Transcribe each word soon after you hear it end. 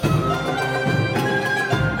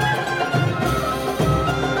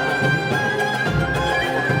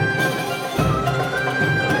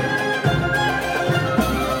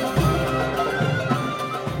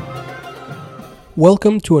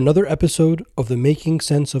Welcome to another episode of the Making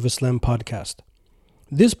Sense of Islam podcast.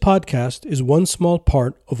 This podcast is one small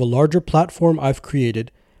part of a larger platform I've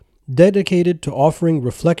created dedicated to offering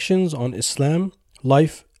reflections on Islam,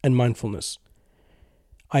 life, and mindfulness.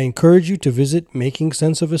 I encourage you to visit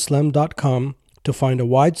makingsenseofislam.com to find a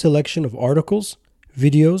wide selection of articles,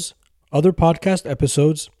 videos, other podcast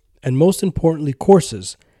episodes, and most importantly,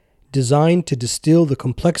 courses designed to distill the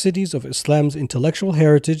complexities of Islam's intellectual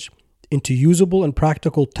heritage into usable and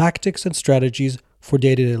practical tactics and strategies for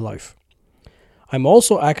day-to-day life. I'm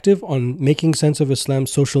also active on Making Sense of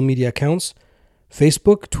Islam's social media accounts,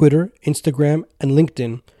 Facebook, Twitter, Instagram, and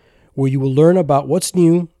LinkedIn, where you will learn about what's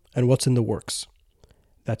new and what's in the works.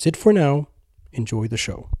 That's it for now. Enjoy the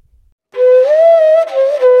show.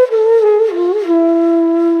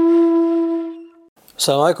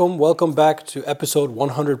 Assalamu alaikum. Welcome back to episode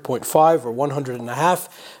 100.5 or 100.5,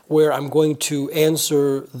 where I'm going to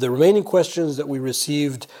answer the remaining questions that we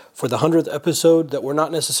received for the 100th episode that were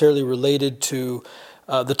not necessarily related to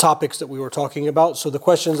the topics that we were talking about. So the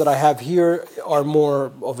questions that I have here are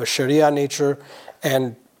more of a Sharia nature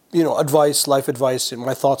and advice, life advice, and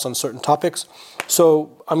my thoughts on certain topics. So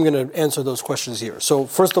I'm going to answer those questions here. So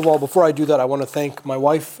first of all, before I do that, I want to thank my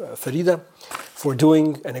wife, Farida, for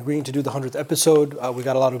doing and agreeing to do the 100th episode. We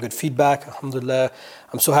got a lot of good feedback, alhamdulillah.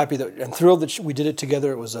 I'm so happy and thrilled that we did it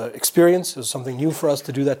together. It was an experience. It was something new for us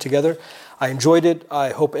to do that together. I enjoyed it. I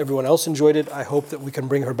hope everyone else enjoyed it. I hope that we can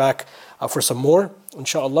bring her back for some more,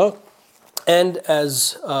 inshallah. And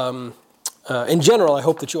as in general, I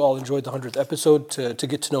hope that you all enjoyed the 100th episode to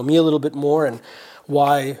get to know me a little bit more and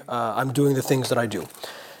why I'm doing the things that I do.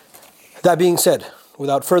 That being said,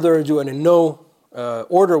 without further ado and in no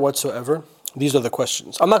order whatsoever, these are the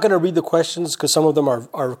questions. I'm not going to read the questions because some of them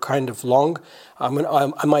are kind of long.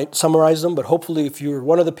 I might summarize them, but hopefully if you're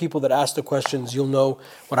one of the people that asked the questions, you'll know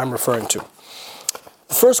what I'm referring to.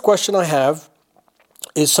 The first question I have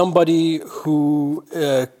is somebody who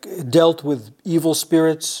dealt with evil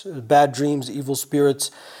spirits, bad dreams, evil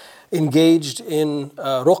spirits, engaged in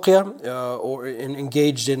ruqya or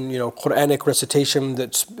engaged in Quranic recitation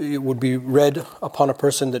that would be read upon a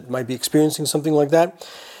person that might be experiencing something like that.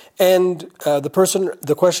 And the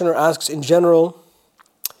questioner asks, in general,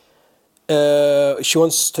 she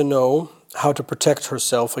wants to know how to protect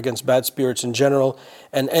herself against bad spirits in general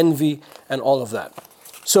and envy and all of that.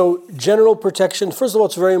 So general protection, first of all,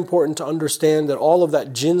 it's very important to understand that all of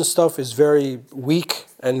that jinn stuff is very weak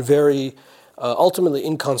and very ultimately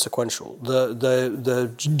inconsequential.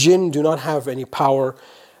 The jinn do not have any power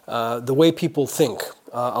the way people think.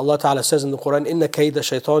 Allah Ta'ala says in the Quran, إِنَّ كَيْدَ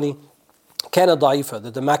شَيْطَانِ كَانَ ضَعِيفًا,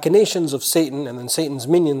 that the machinations of Satan and then Satan's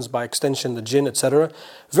minions, by extension the jinn, etc.,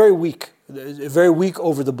 very weak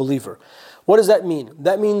over the believer. What does that mean?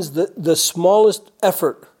 That means that the smallest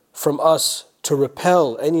effort from us to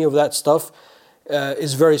repel any of that stuff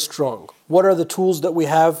is very strong. What are the tools that we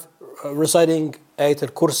have? Reciting Ayat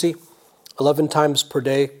al-Kursi 11 times per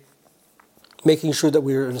day, making sure that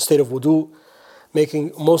we're in a state of wudu,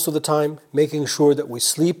 most of the time making sure that we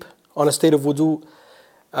sleep on a state of wudu,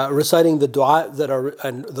 reciting the dua that are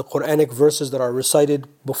and the Quranic verses that are recited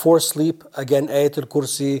before sleep. Again, Ayat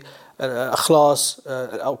al-Kursi, Ikhlas,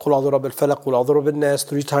 Qul a'udhu rabbil falaq, Qul a'udhu rabbil nas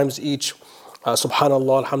 3 times each,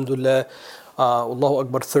 Subhanallah, Alhamdulillah, Allahu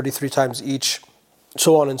Akbar 33 times each,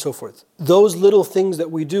 so on and so forth. Those little things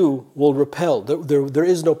that we do will repel. There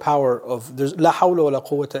is no power there's la hawla wa la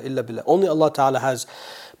quwwata illa billah. Only Allah Ta'ala has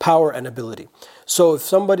power and ability. So if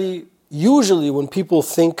somebody, usually when people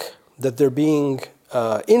think that they're being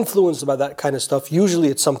influenced by that kind of stuff, usually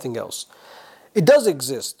it's something else. It does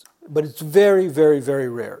exist, but it's very, very, very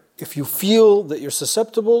rare. If you feel that you're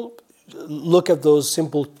susceptible, look at those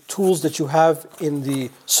simple tools that you have in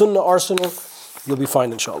the Sunnah arsenal. You'll be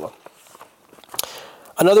fine, inshallah.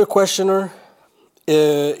 Another questioner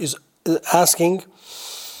is asking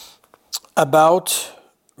about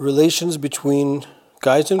relations between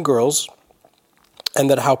guys and girls, and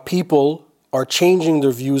that how people are changing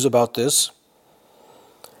their views about this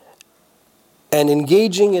and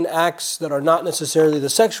engaging in acts that are not necessarily the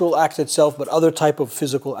sexual act itself, but other type of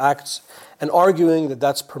physical acts, and arguing that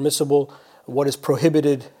that's permissible. What is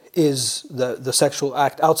prohibited is the sexual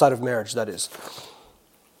act outside of marriage, that is.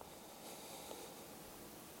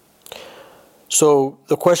 So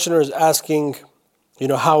the questioner is asking,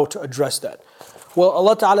 how to address that. Well,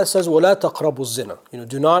 Allah Ta'ala says, وَلَا تَقْرَبُوا الزِّنَا.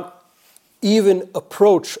 Do not even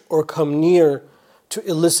approach or come near to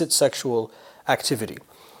illicit sexual activity.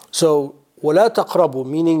 So, وَلَا تَقْرَبُوا,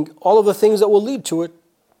 meaning all of the things that will lead to it,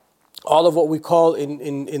 all of what we call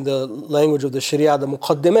in the language of the Sharia, the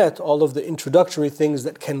muqaddimat, all of the introductory things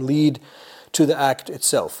that can lead to the act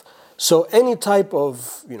itself. So any type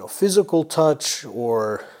of physical touch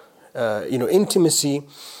or intimacy,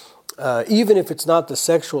 even if it's not the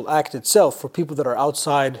sexual act itself, for people that are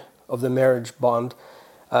outside of the marriage bond,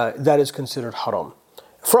 that is considered haram.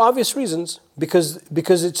 For obvious reasons, because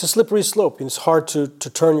it's a slippery slope. And it's hard to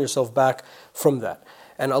turn yourself back from that.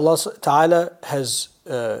 And Allah Ta'ala has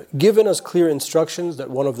given us clear instructions that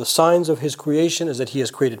one of the signs of His creation is that He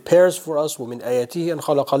has created pairs for us. وَمِنْ آيَاتِهِ أَنْ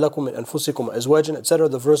خَلَقَ لَكُم مِنْ أَنفُسِكُمْ أَزْوَاجًا, etc.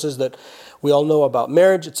 The verses that we all know about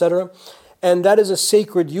marriage, etc. And that is a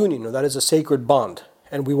sacred union, or that is a sacred bond.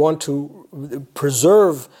 And we want to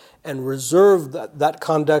preserve and reserve that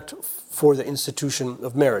conduct for the institution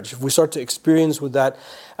of marriage. If we start to experience with that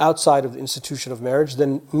outside of the institution of marriage,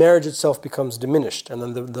 then marriage itself becomes diminished, and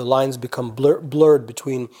then the lines become blurred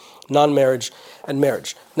between non-marriage and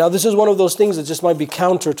marriage. Now, this is one of those things that just might be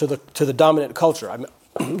counter to the dominant culture.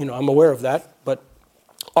 I'm aware of that, but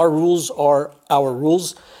our rules are our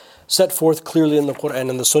rules, set forth clearly in the Quran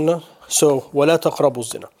and the Sunnah. So, وَلَا تَقْرَبُوا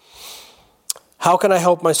الزِّنَا. How can I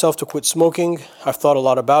help myself to quit smoking? I've thought a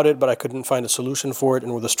lot about it, but I couldn't find a solution for it.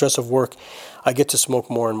 And with the stress of work, I get to smoke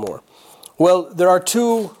more and more. Well, there are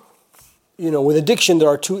two, with addiction, there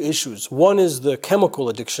are two issues. One is the chemical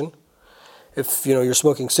addiction. If, you're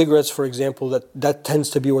smoking cigarettes, for example, that tends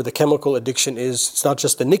to be where the chemical addiction is. It's not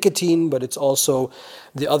just the nicotine, but it's also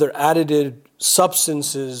the other added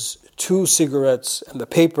substances to cigarettes and the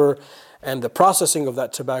paper and the processing of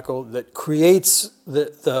that tobacco that creates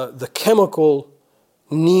the chemical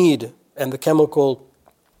need and the chemical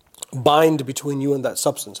bind between you and that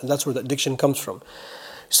substance. And that's where the addiction comes from.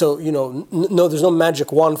 So, no, there's no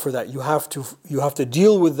magic wand for that. You have to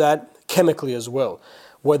deal with that chemically as well.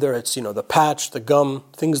 Whether it's, the patch, the gum,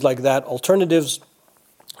 things like that, alternatives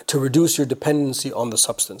to reduce your dependency on the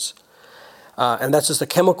substance. And that's just a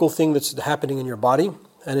chemical thing that's happening in your body.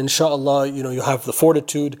 And inshallah, you have the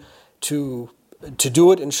fortitude to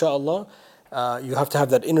do it, inshallah. You have to have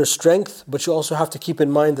that inner strength, but you also have to keep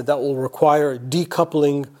in mind that will require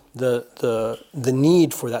decoupling the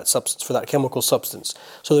need for that substance, for that chemical substance.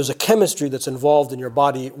 So there's a chemistry that's involved in your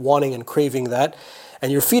body wanting and craving that,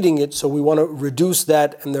 and you're feeding it, so we want to reduce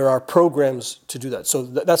that, and there are programs to do that. So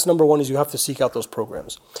that's number one, is you have to seek out those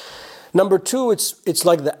programs. Number two, it's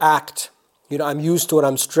like the act. I'm used to it,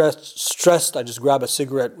 I'm stressed, I just grab a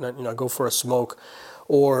cigarette and I go for a smoke.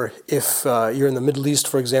 Or if you're in the Middle East,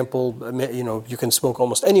 for example, you can smoke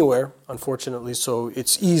almost anywhere, unfortunately. So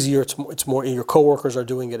it's easier. It's more. Your coworkers are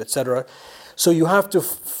doing it, etc. So you have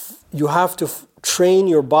to train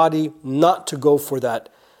your body not to go for that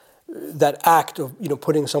act of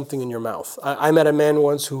putting something in your mouth. I met a man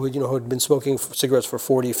once who had been smoking cigarettes for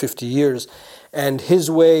 40, 50 years, and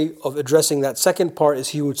his way of addressing that second part is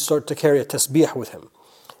he would start to carry a tasbih with him.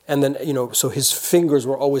 And then, so his fingers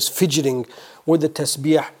were always fidgeting with the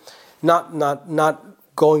tasbih, not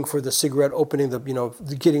going for the cigarette, opening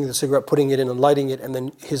getting the cigarette, putting it in and lighting it, and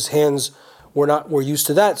then his hands were used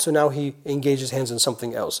to that, so now he engaged his hands in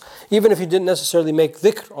something else. Even if he didn't necessarily make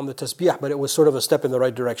dhikr on the tasbih, but it was sort of a step in the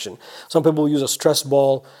right direction. Some people use a stress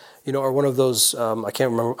ball, or one of those, I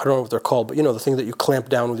can't remember, I don't know what they're called, but the thing that you clamp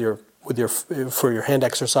down for your hand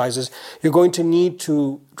exercises. You're going to need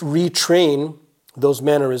to retrain those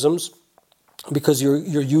mannerisms because you're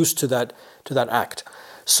used to that act.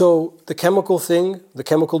 So the chemical thing, the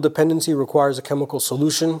chemical dependency requires a chemical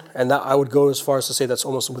solution, and that I would go as far as to say that's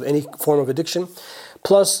almost with any form of addiction.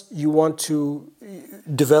 Plus, you want to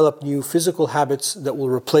develop new physical habits that will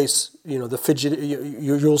replace, the fidget.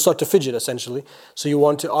 You'll start to fidget essentially. So you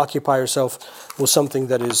want to occupy yourself with something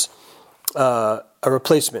that is a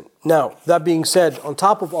replacement. Now, that being said, on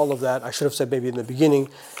top of all of that, I should have said maybe in the beginning,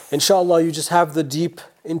 inshallah, you just have the deep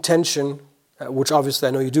intention, which obviously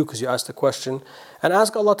I know you do because you asked the question, and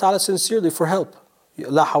ask Allah Ta'ala sincerely for help.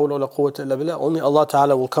 La hawla wa la quwwata illa billah. Only Allah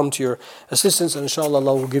Ta'ala will come to your assistance, and inshallah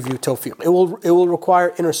Allah will give you tawfiq. It will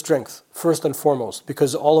require inner strength, first and foremost,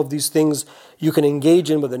 because all of these things you can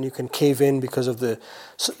engage in, but then you can cave in because of the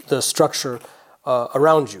structure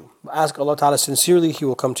around you. Ask Allah Ta'ala sincerely, He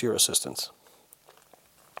will come to your assistance.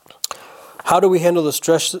 How do we handle the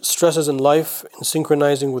stresses in life in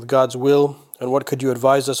synchronizing with God's will? And what could you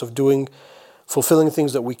advise us of doing, fulfilling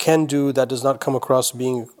things that we can do that does not come across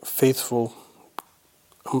being faithful,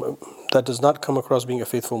 a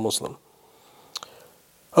faithful Muslim?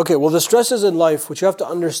 Okay, well, the stresses in life, what you have to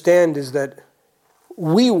understand is that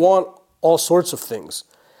we want all sorts of things,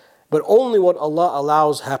 but only what Allah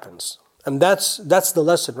allows happens. And that's the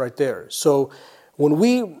lesson right there. So when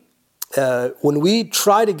we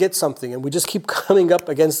try to get something and we just keep coming up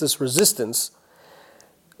against this resistance,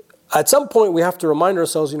 at some point we have to remind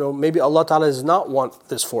ourselves, maybe Allah Ta'ala does not want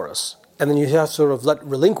this for us. And then you have to sort of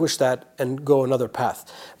relinquish that and go another path.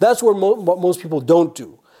 That's where what most people don't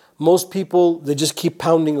do. Most people, they just keep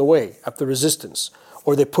pounding away at the resistance,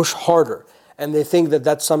 or they push harder, and they think that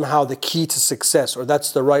that's somehow the key to success, or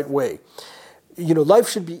that's the right way. Life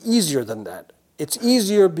should be easier than that. It's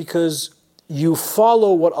easier because you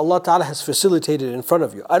follow what Allah Ta'ala has facilitated in front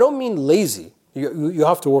of you. I don't mean lazy. You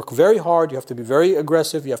have to work very hard, you have to be very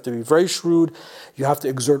aggressive, you have to be very shrewd, you have to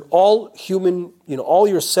exert all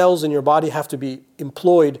your cells in your body have to be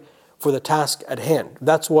employed for the task at hand.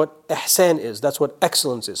 That's what ihsan is, that's what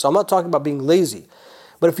excellence is. So I'm not talking about being lazy.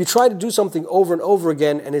 But if you try to do something over and over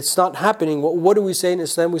again and it's not happening, what do we say in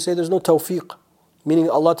Islam? We say there's no tawfiq, meaning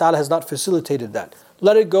Allah Ta'ala has not facilitated that.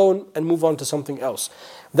 Let it go and move on to something else.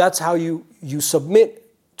 That's how you submit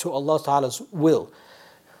to Allah Ta'ala's will.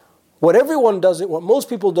 What everyone doesn't, what most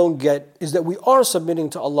people don't get is that we are submitting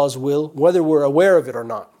to Allah's will, whether we're aware of it or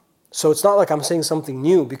not. So it's not like I'm saying something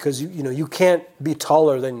new, because you can't be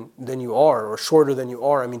taller than you are or shorter than you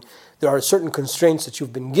are. I mean, there are certain constraints that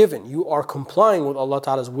you've been given. You are complying with Allah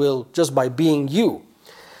Ta'ala's will just by being you.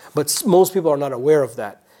 But most people are not aware of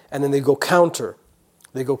that. And then they go counter.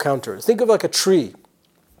 Think of like a tree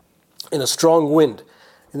in a strong wind.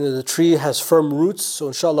 The tree has firm roots, so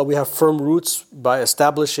inshallah we have firm roots by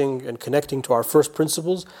establishing and connecting to our first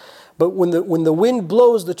principles. But when the wind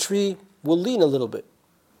blows, the tree will lean a little bit.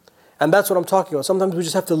 And that's what I'm talking about. Sometimes we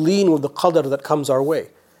just have to lean with the qadr that comes our way.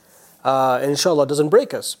 And inshallah it doesn't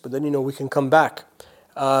break us, but then we can come back.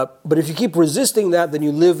 But if you keep resisting that, then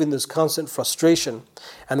you live in this constant frustration.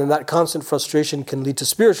 And then that constant frustration can lead to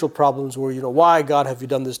spiritual problems where, why God have you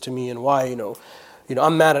done this to me, and why,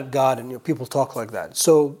 I'm mad at God, and people talk like that.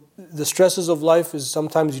 So the stresses of life is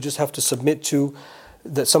sometimes you just have to submit to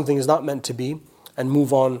that something is not meant to be and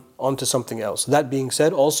move on to something else. That being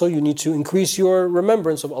said, also you need to increase your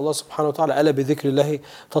remembrance of Allah subhanahu wa ta'ala. Ala bi dhikrillahi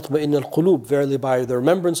tatma'innul qulub. Verily by the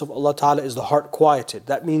remembrance of Allah ta'ala is the heart quieted.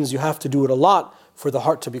 That means you have to do it a lot for the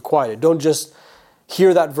heart to be quieted. Don't just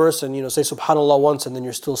hear that verse and say subhanallah once and then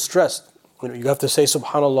you're still stressed. You have to say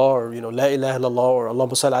subhanallah, or la ilaha illallah, or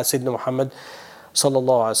Allahumma salli ala Sayyidina Muhammad sallallahu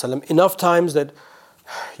alaihi wasallam enough times that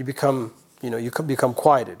you become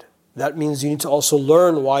quieted. That means you need to also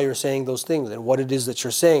learn why you're saying those things and what it is that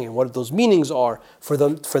you're saying and what those meanings are for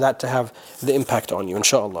that to have the impact on you,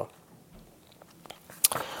 inshallah.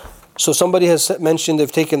 So somebody has mentioned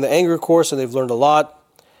they've taken the anger course and they've learned a lot,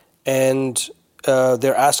 and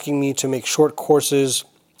they're asking me to make short courses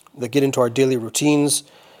that get into our daily routines.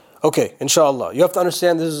 Okay, inshallah. You have to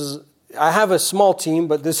understand I have a small team,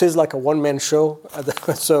 but this is like a one-man show.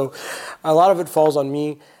 So a lot of it falls on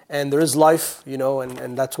me, and there is life,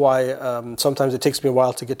 and that's why sometimes it takes me a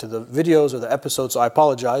while to get to the videos or the episodes, so I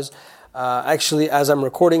apologize. Actually, as I'm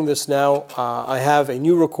recording this now, I have a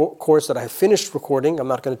new course that I have finished recording. I'm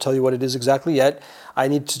not going to tell you what it is exactly yet. I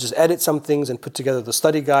need to just edit some things and put together the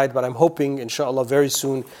study guide, but I'm hoping, inshallah, very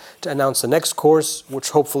soon to announce the next course,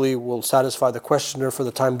 which hopefully will satisfy the questioner for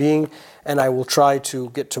the time being, and I will try to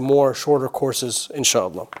get to more shorter courses,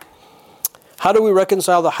 inshallah. How do we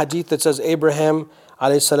reconcile the hadith that says Abraham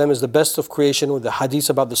alayhi salam is the best of creation with the hadith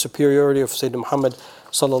about the superiority of Sayyidina Muhammad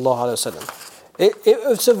sallallahu alayhi wa sallam?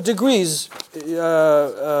 It's of degrees.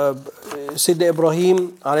 Sayyidina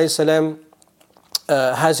Ibrahim alayhi salam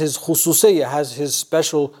has his khususiyya, has his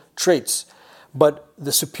special traits, but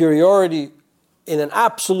the superiority in an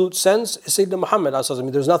absolute sense is Sayyidina Muhammad alayhi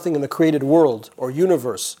salam. There's nothing in the created world or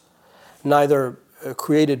universe, neither a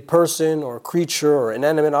created person or creature or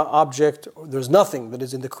inanimate object, there's nothing that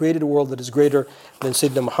is in the created world that is greater than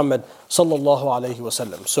Sayyidina Muhammad sallallahu alayhi wa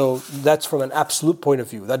sallam. So that's from an absolute point of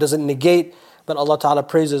view. That doesn't negate that Allah Ta'ala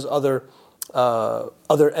praises other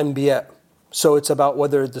anbiya. So it's about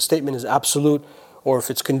whether the statement is absolute or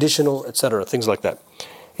if it's conditional, etc., things like that.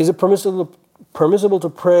 Is it permissible to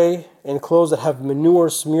pray in clothes that have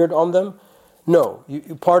manure smeared on them? No.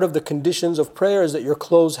 Part of the conditions of prayer is that your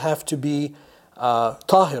clothes have to be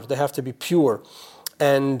tahir, they have to be pure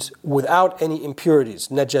and without any impurities,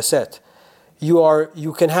 najasat.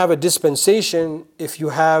 You can have a dispensation if you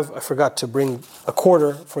have, I forgot to bring a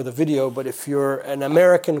quarter for the video, but if you're an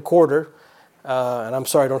American quarter, and I'm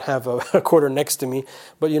sorry I don't have a quarter next to me,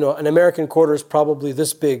 but an American quarter is probably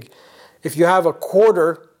this big. If you have a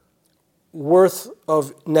quarter worth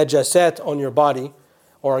of najasat on your body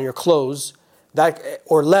or on your clothes, that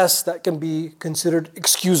or less, that can be considered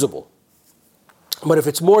excusable. But if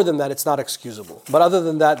it's more than that, it's not excusable. But other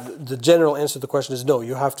than that, the general answer to the question is no,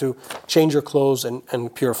 you have to change your clothes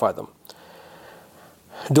and purify them.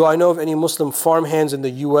 Do I know of any Muslim farmhands in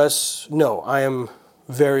the U.S.? No, I am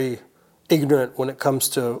very ignorant when it comes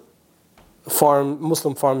to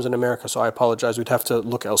Muslim farms in America, so I apologize. We'd have to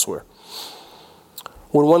look elsewhere.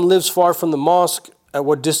 When one lives far from the mosque, at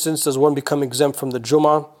what distance does one become exempt from the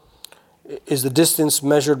Jummah? Is the distance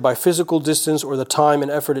measured by physical distance or the time and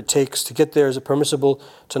effort it takes to get there? Is it permissible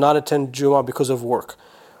to not attend Jummah because of work?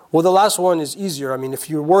 Well, the last one is easier. I mean, if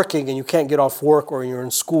you're working and you can't get off work or you're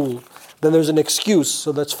in school, then there's an excuse,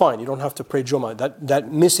 so that's fine. You don't have to pray Jummah.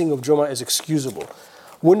 That missing of Jummah is excusable.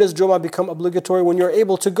 When does Jummah become obligatory? When you're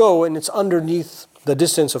able to go and it's underneath the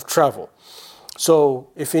distance of travel. So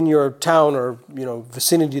if in your town or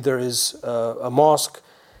vicinity there is a mosque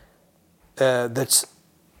that's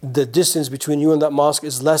the distance between you and that mosque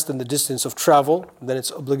is less than the distance of travel, then it's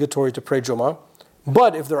obligatory to pray Jummah.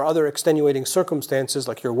 But if there are other extenuating circumstances,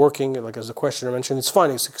 like you're working, like as the questioner mentioned, it's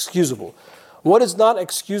fine, it's excusable. What is not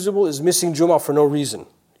excusable is missing Jummah for no reason.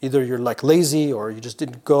 Either you're like lazy or you just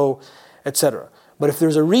didn't go, etc. But if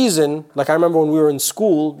there's a reason, like I remember when we were in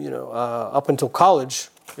school, up until college,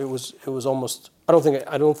 it was almost, I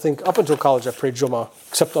don't think up until college I prayed Jummah,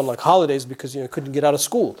 except on like holidays because I couldn't get out of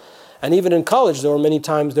school. And even in college, there were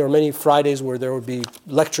many Fridays where there would be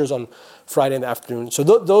lectures on Friday in the afternoon. So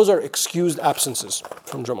those are excused absences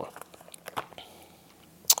from Jummah.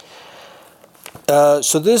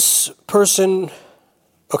 So this person,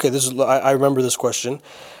 I remember this question.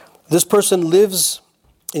 This person lives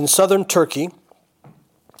in southern Turkey,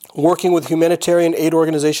 working with humanitarian aid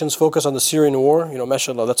organizations focused on the Syrian war.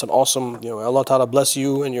 Mashallah, that's an awesome, Allah Ta'ala bless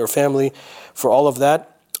you and your family for all of that.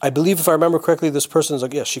 I believe, if I remember correctly, this person is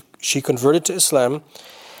like, she converted to Islam.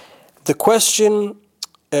 The question,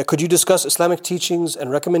 could you discuss Islamic teachings and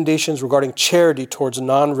recommendations regarding charity towards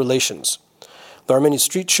non-relations? There are many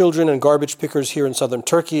street children and garbage pickers here in southern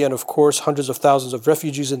Turkey, and of course hundreds of thousands of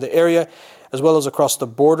refugees in the area, as well as across the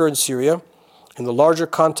border in Syria. In the larger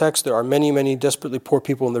context, there are many, many desperately poor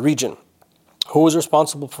people in the region. Who is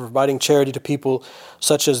responsible for providing charity to people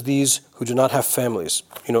such as these who do not have families?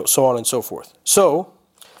 So on and so forth. So,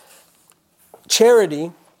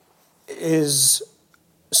 charity is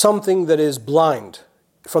something that is blind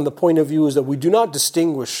from the point of view is that we do not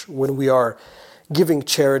distinguish when we are giving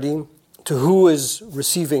charity to who is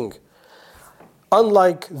receiving.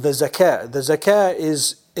 Unlike the zakah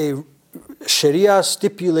is a Sharia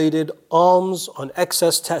stipulated alms on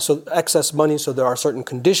excess money, so there are certain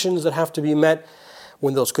conditions that have to be met.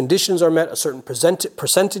 When those conditions are met, a certain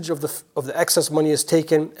percentage of the excess money is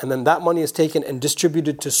taken, and then that money is taken and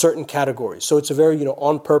distributed to certain categories. So it's a very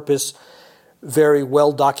on purpose, very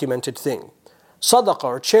well documented thing. Sadaqah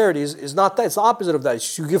or charities is not that; it's the opposite of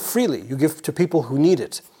that. You give freely. You give to people who need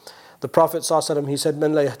it. The Prophet ﷺ, he said,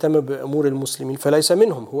 "Man la yahtamu bi umuri al-muslimin falaysa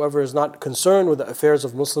minhum." Whoever is not concerned with the affairs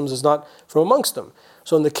of Muslims is not from amongst them.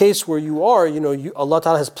 So in the case where you are, Allah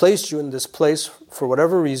Ta'ala has placed you in this place for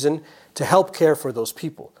whatever reason to help care for those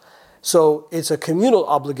people. So it's a communal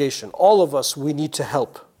obligation. All of us, we need to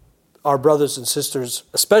help our brothers and sisters,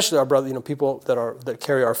 especially our brother, people that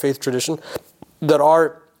carry our faith tradition, that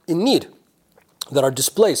are in need, that are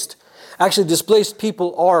displaced. Actually, displaced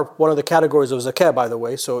people are one of the categories of zakah, by the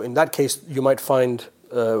way. So in that case, you might find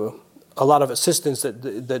a lot of assistance that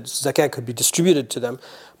zakah could be distributed to them.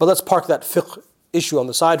 But let's park that fiqh issue on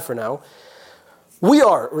the side for now. We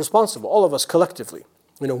are responsible, all of us collectively.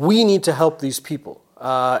 We need to help these people.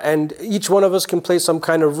 And each one of us can play some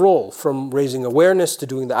kind of role, from raising awareness to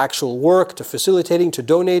doing the actual work, to facilitating, to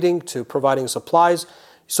donating, to providing supplies,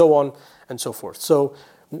 so on and so forth. So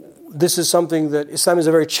this is something that Islam is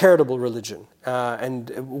a very charitable religion. And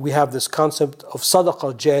we have this concept of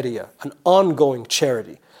sadaqah jariyah, an ongoing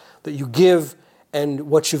charity that you give, and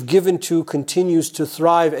what you've given to continues to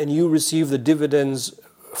thrive, and you receive the dividends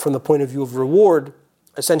from the point of view of reward,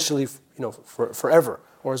 essentially, forever,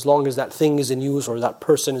 or as long as that thing is in use, or that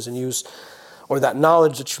person is in use, or that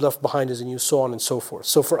knowledge that you left behind is in use, so on and so forth.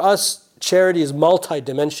 So for us, charity is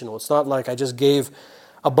multidimensional. It's not like I just gave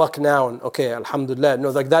 $1 now and okay, alhamdulillah.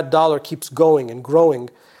 No, like that dollar keeps going and growing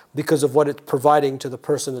because of what it's providing to the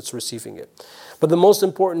person that's receiving it. But the most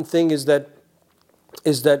important thing is that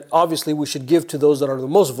obviously we should give to those that are the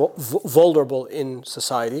most vulnerable in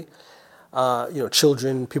society,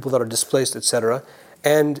 children, people that are displaced, etc.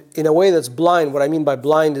 And in a way that's blind. What I mean by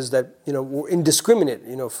blind is that we're indiscriminate.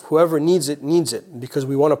 Whoever needs it, because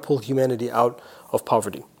we want to pull humanity out of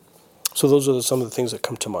poverty. So those are some of the things that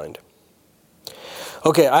come to mind.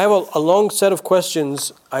 Okay, I have a long set of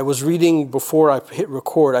questions. I was reading before I hit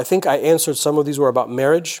record. I think I answered some of these were about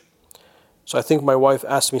marriage. So I think my wife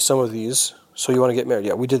asked me some of these. So you want to get married?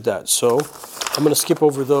 Yeah, we did that. So I'm going to skip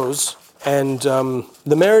over those. And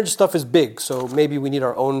the marriage stuff is big. So maybe we need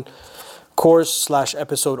our own course /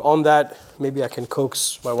 episode on that. Maybe I can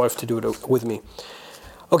coax my wife to do it with me.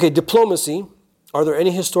 Okay, diplomacy. Are there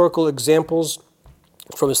any historical examples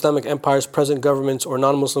from Islamic empires, present governments, or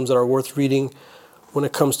non-Muslims that are worth reading when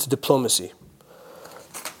it comes to diplomacy?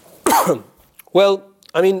 Well,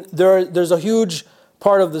 I mean, there's a huge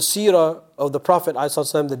part of the seerah of the Prophet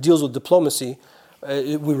ﷺ that deals with diplomacy.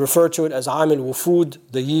 We refer to it as Am al-Wufud,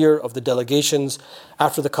 the year of the delegations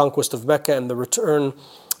after the conquest of Mecca and the return,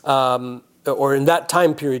 or in that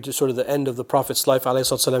time period, to sort of the end of the Prophet's life,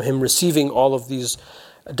 ﷺ, him receiving all of these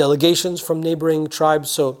delegations from neighboring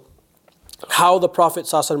tribes. So how the Prophet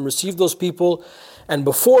ﷺ received those people, and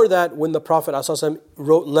before that, when the Prophet ﷺ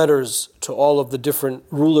wrote letters to all of the different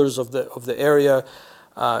rulers of the area,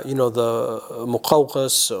 the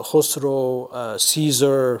Muqawqas, Khusro,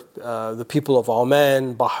 Caesar, the people of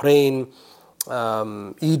Oman, Bahrain,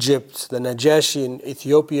 Egypt, the Najashi in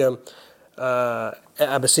Ethiopia,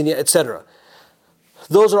 Abyssinia, etc.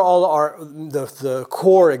 Those are all the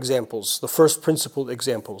core examples, the first principled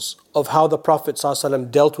examples of how the Prophet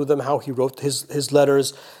ﷺ dealt with them, how he wrote his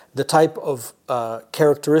letters, the type of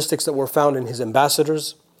characteristics that were found in his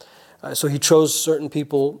ambassadors. So he chose certain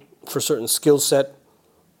people for certain skill set.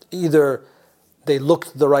 Either they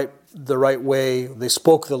looked the right way, they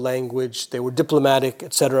spoke the language, they were diplomatic,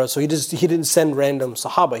 etc. So he didn't send random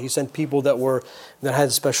Sahaba. He sent people that had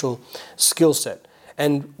a special skill set.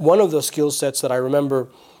 And one of those skill sets that I remember,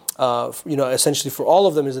 essentially for all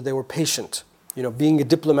of them, is that they were patient. Being a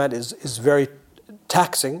diplomat is very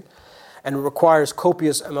taxing, and it requires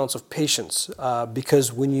copious amounts of patience,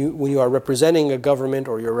 because when you are representing a government,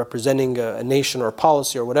 or you're representing a nation or a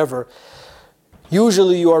policy or whatever,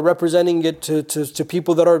 usually you are representing it to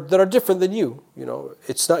people that are different than you.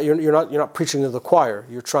 It's not you're not preaching to the choir.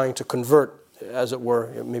 You're trying to convert, as it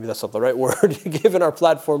were. Maybe that's not the right word given our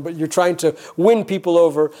platform, but you're trying to win people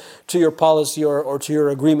over to your policy or to your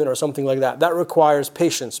agreement or something like that. That requires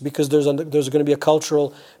patience, because there's going to be a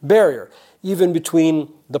cultural barrier even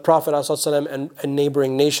between the Prophet ﷺ and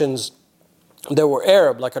neighboring nations that were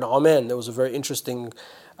Arab, like in Oman. There was a very interesting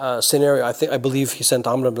scenario. I believe he sent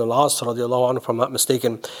Amr ibn al-As radiallahu anhu, if I'm not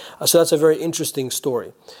mistaken. So that's a very interesting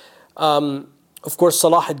story. Of course,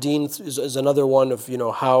 Salah ad-Din is another one of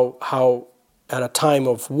how at a time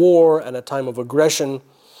of war and a time of aggression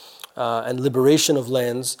and liberation of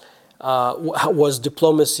lands, was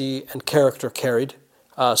diplomacy and character carried.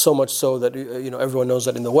 So much so that everyone knows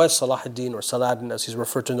that in the West, Salah ad-Din, or Saladin as he's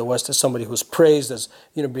referred to in the West, is somebody who's praised as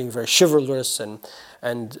being very chivalrous and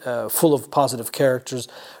full of positive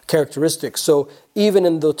characteristics. So even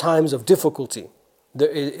in the times of difficulty,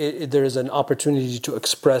 there is an opportunity to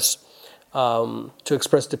express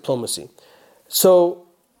diplomacy. So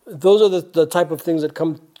those are the type of things that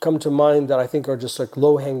come to mind that I think are just like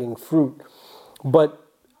low-hanging fruit. But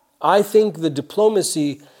I think the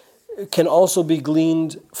diplomacy can also be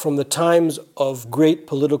gleaned from the times of great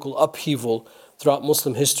political upheaval throughout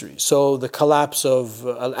Muslim history. So the collapse of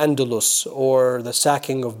Al-Andalus, or the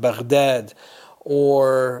sacking of Baghdad,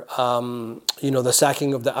 or the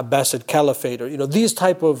sacking of the Abbasid Caliphate, or these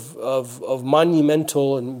type of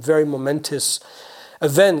monumental and very momentous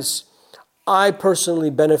events. I personally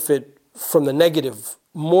benefit from the negative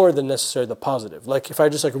more than necessarily the positive. Like if I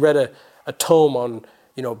just read a tome on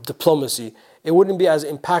diplomacy, it wouldn't be as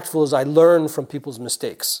impactful as I learn from people's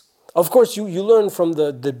mistakes. Of course, you learn from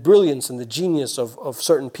the brilliance and the genius of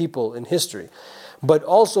certain people in history. But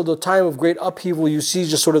also the time of great upheaval, you see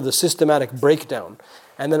just sort of the systematic breakdown.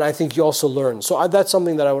 And then I think you also learn. So that's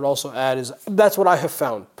something that I would also add, is that's what I have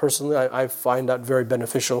found. Personally, I find that very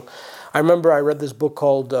beneficial. I remember I read this book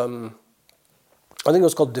called, I think it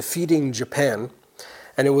was called Defeating Japan.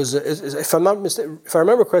 And it was, if I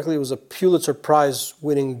remember correctly, it was a Pulitzer Prize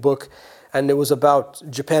winning book. And it was about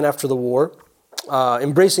Japan after the war,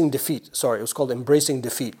 embracing defeat. Sorry, it was called Embracing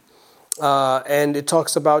Defeat. And it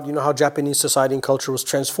talks about how Japanese society and culture was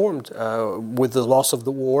transformed with the loss of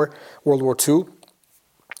the war, World War II,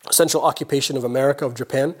 essential occupation of America, of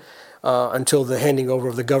Japan, until the handing over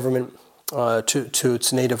of the government to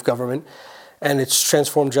its native government. And it's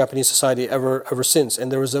transformed Japanese society ever since.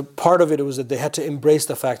 And there was a part of it was that they had to embrace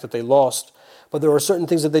the fact that they lost, but there were certain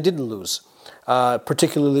things that they didn't lose.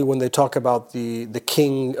 Particularly when they talk about the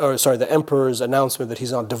emperor's announcement that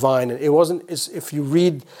he's not divine. And it wasn't, if you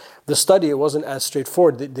read the study, it wasn't as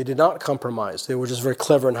straightforward. They did not compromise. They were just very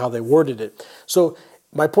clever in how they worded it. So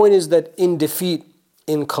my point is that in defeat,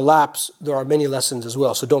 in collapse, there are many lessons as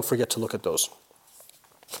well. So don't forget to look at those.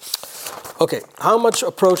 Okay, how to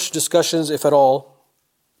approach discussions, if at all,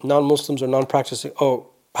 non-Muslims or non-practicing,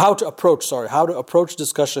 how to approach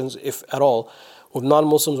discussions, if at all, with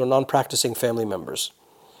non-Muslims or non-practicing family members.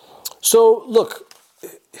 So look,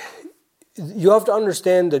 you have to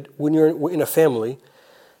understand that when you're in a family,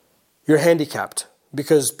 you're handicapped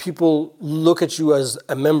because people look at you as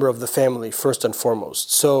a member of the family first and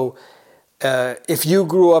foremost. So if you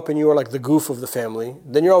grew up and you were like the goof of the family,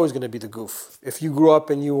 then you're always going to be the goof. If you grew up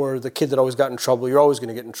and you were the kid that always got in trouble, you're always going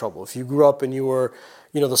to get in trouble. If you grew up and you were,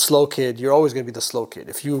 the slow kid, you're always going to be the slow kid.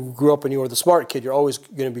 If you grew up and you were the smart kid, you're always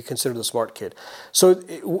going to be considered the smart kid. So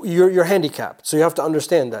you're handicapped. So you have to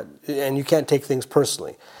understand that, and you can't take things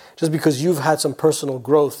personally. Just because you've had some personal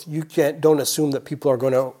growth, don't assume that people are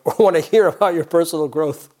going to want to hear about your personal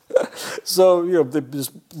growth. So, they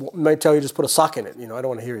just might tell you just put a sock in it. I don't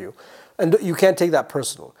want to hear you. And you can't take that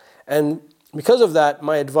personal. And because of that,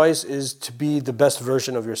 my advice is to be the best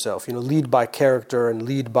version of yourself. Lead by character and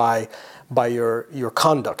lead by your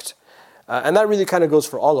conduct. And that really kind of goes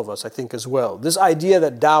for all of us, I think, as well. This idea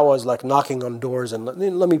that da'wah is like knocking on doors and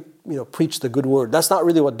let me preach the good word. That's not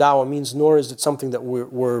really what da'wah means, nor is it something that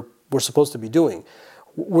we're supposed to be doing.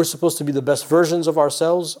 We're supposed to be the best versions of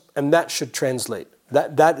ourselves, and that should translate.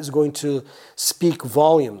 That is going to speak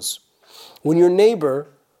volumes. When your neighbor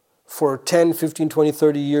for 10, 15, 20,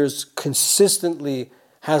 30 years consistently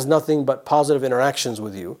has nothing but positive interactions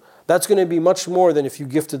with you, that's going to be much more than if you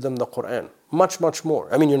gifted them the Quran. Much, much more.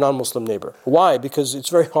 I mean, your non-Muslim neighbor. Why? Because it's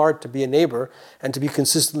very hard to be a neighbor and to be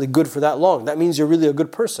consistently good for that long. That means you're really a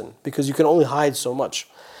good person because you can only hide so much.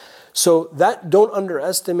 So don't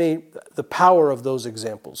underestimate the power of those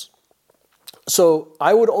examples. So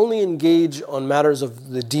I would only engage on matters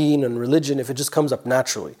of the deen and religion if it just comes up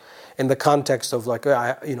naturally, in the context of like,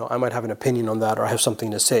 I might have an opinion on that or I have something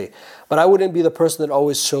to say. But I wouldn't be the person that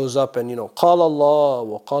always shows up and, قال Allah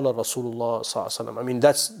wa qala Rasulullah sallallahu alaihi wasallam. I mean,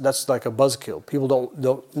 that's like a buzzkill. People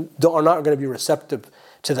are not going to be receptive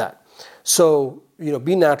to that. So,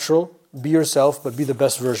 be natural, be yourself, but be the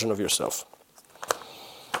best version of yourself.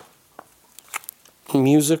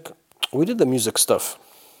 Music. We did the music stuff.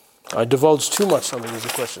 I divulged too much on the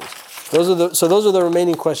music questions. Those are the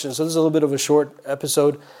remaining questions. So this is a little bit of a short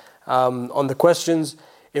episode on the questions.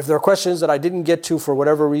 If there are questions that I didn't get to for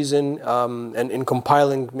whatever reason, and in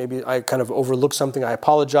compiling, maybe I kind of overlooked something, I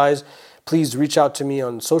apologize. Please reach out to me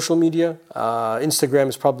on social media. Instagram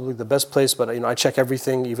is probably the best place, but I check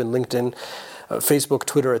everything, even LinkedIn, Facebook,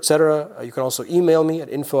 Twitter, etc. You can also email me at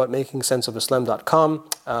info@makingsenseofislam.com,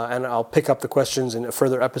 and I'll pick up the questions in a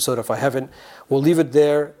further episode if I haven't. We'll leave it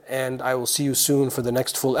there, and I will see you soon for the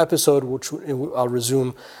next full episode, which I'll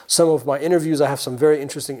resume some of my interviews. I have some very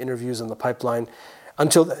interesting interviews in the pipeline.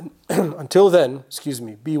 Until then,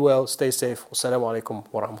 be well, stay safe. Wassalamu alaikum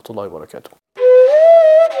wa rahmatullahi wa barakatuh.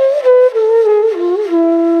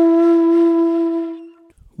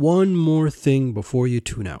 One more thing before you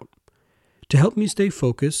tune out. To help me stay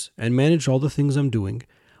focused and manage all the things I'm doing,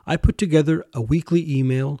 I put together a weekly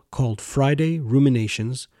email called Friday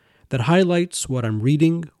Ruminations that highlights what I'm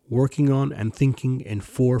reading, working on, and thinking in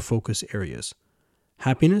 4 focus areas: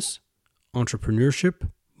 happiness, entrepreneurship,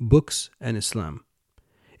 books, and Islam.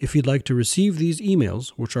 If you'd like to receive these emails,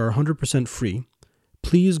 which are 100% free,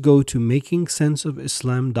 please go to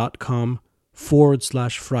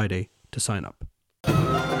makingsenseofislam.com/Friday to sign up.